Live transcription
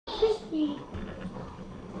Oh,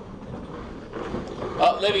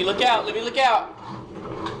 Libby, look out! Libby, look out!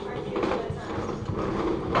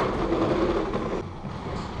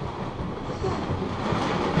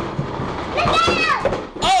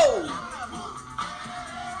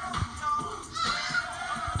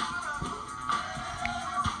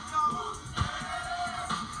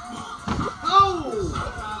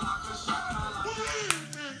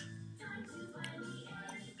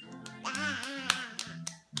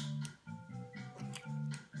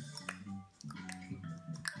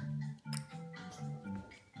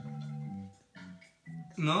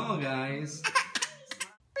 No, guys. Where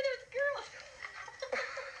there's girls.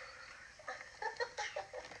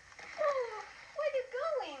 Oh, where they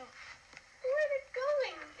going? Where they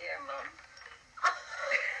going, dear Mom?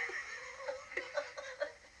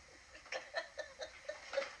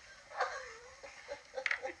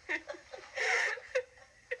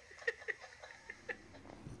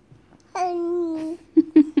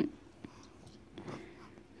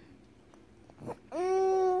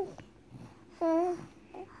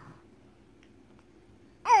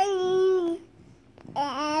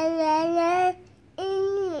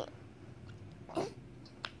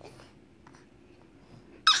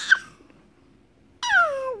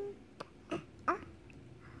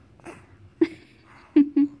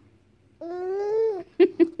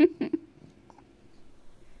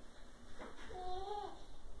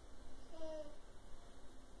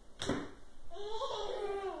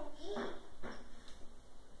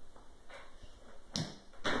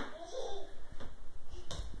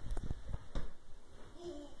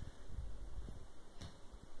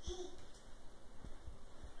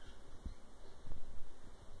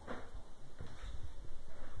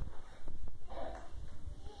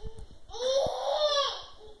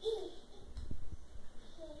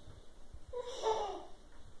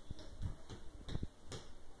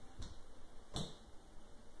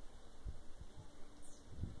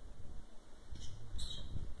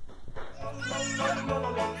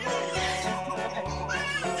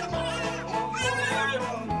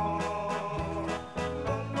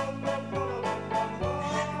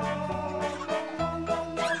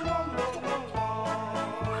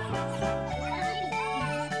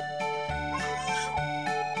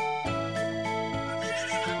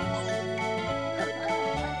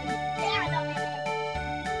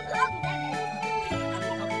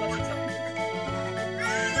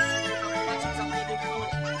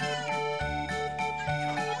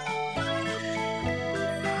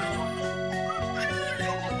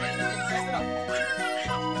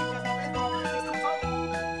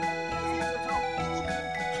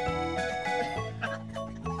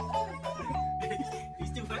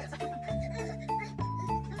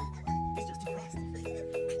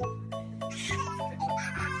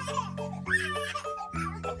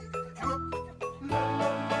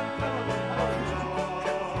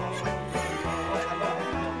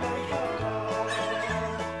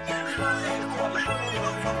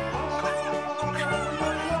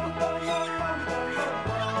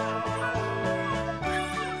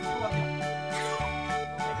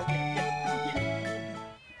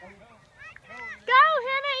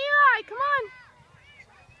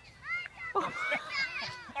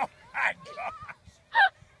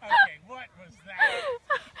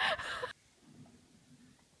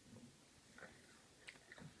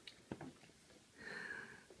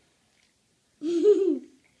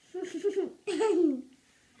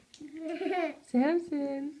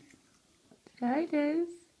 Samson. Titus.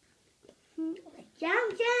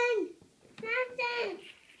 Samson! Samson!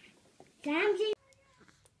 Samson!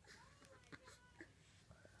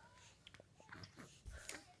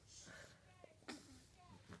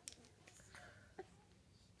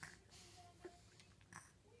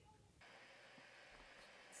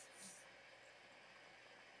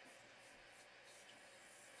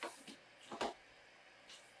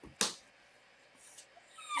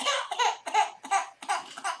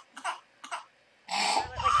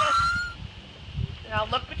 Now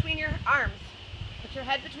look between your arms. Put your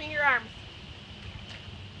head between your arms.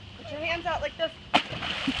 Put your hands out like this.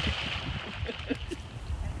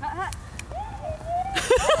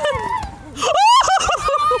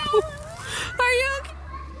 Are you okay?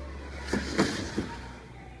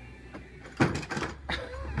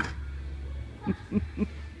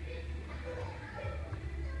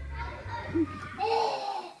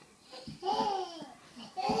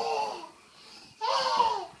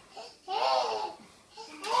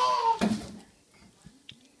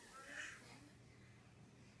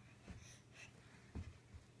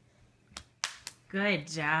 Good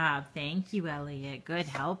job. Thank you, Elliot. Good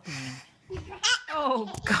helping.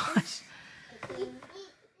 Oh, gosh.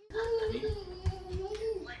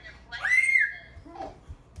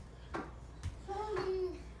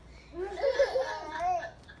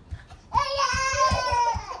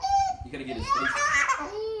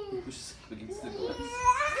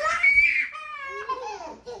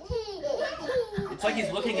 It's like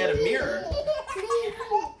he's looking at a mirror.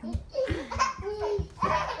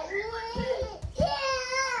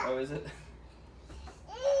 Oh, is it?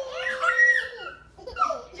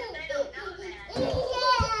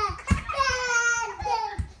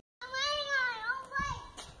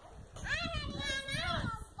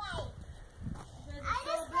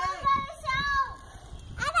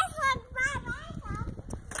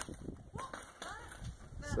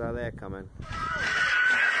 So they're coming.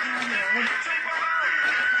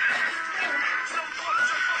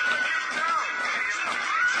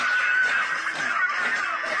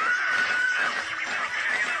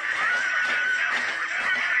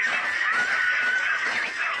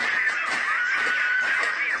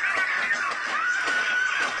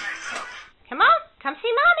 Come on, come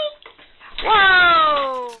see Mommy.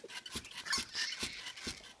 Whoa!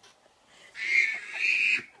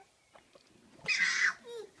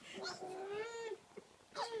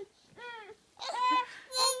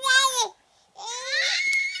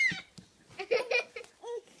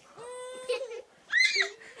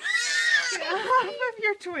 Get off of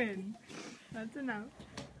your twin. That's enough.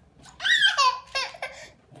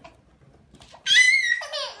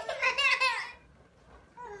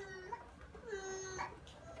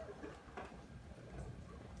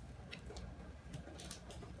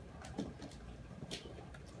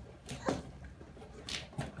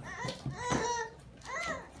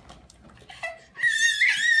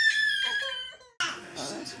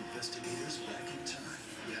 Investigators back in time.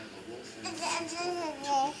 We have a wolf in the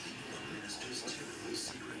minister's terrible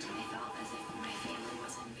secret.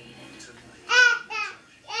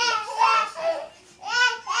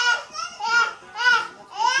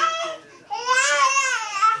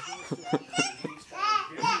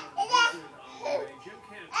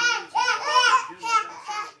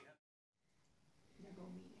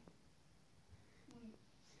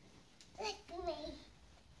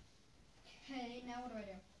 Okay, now what do I do?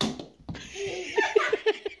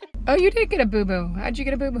 Oh, you did get a boo-boo. How'd you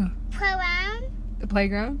get a boo-boo? Playground? The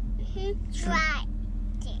playground? Try.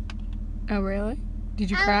 Oh, really?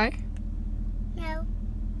 Did you cry? No.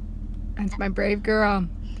 That's my brave girl.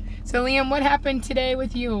 So, Liam, what happened today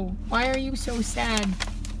with you? Why are you so sad?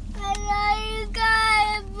 I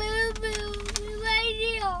got a boo-boo right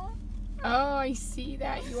here. Oh, I see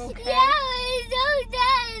that. You okay? Yeah, it's so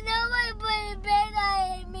sad. Nobody put a band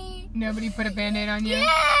on me. Nobody put a Band-Aid on you?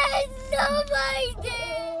 Yes, nobody did.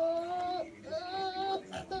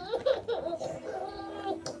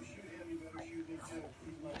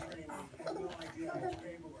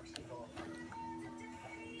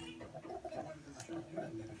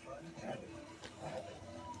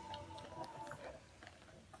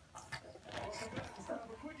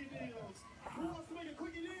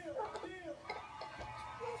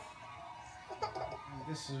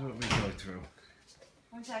 This is what we go through.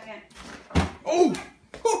 1 second. Oh!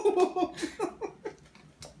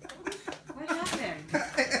 What happened?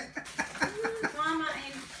 Mama,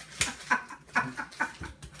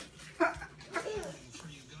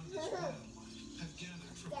 Have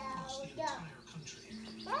gathered from across the entire country.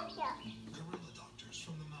 Guerrilla doctors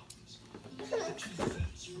from the mountains. The chief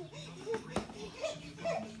vets from beyond the great woods of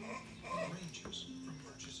Uganda. And rangers from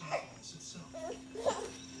Murchison Falls itself. And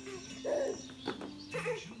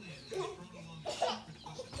Julian has brought along a secret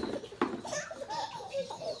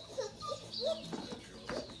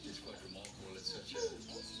weapon. It's quite remarkable that such a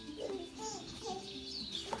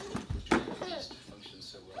functions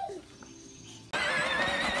so well.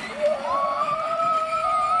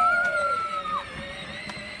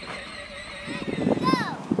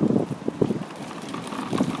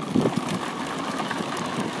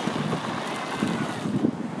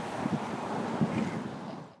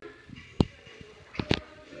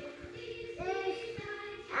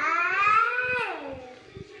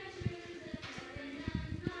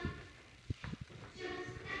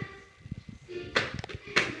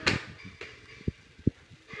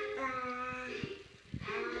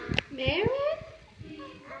 Mary?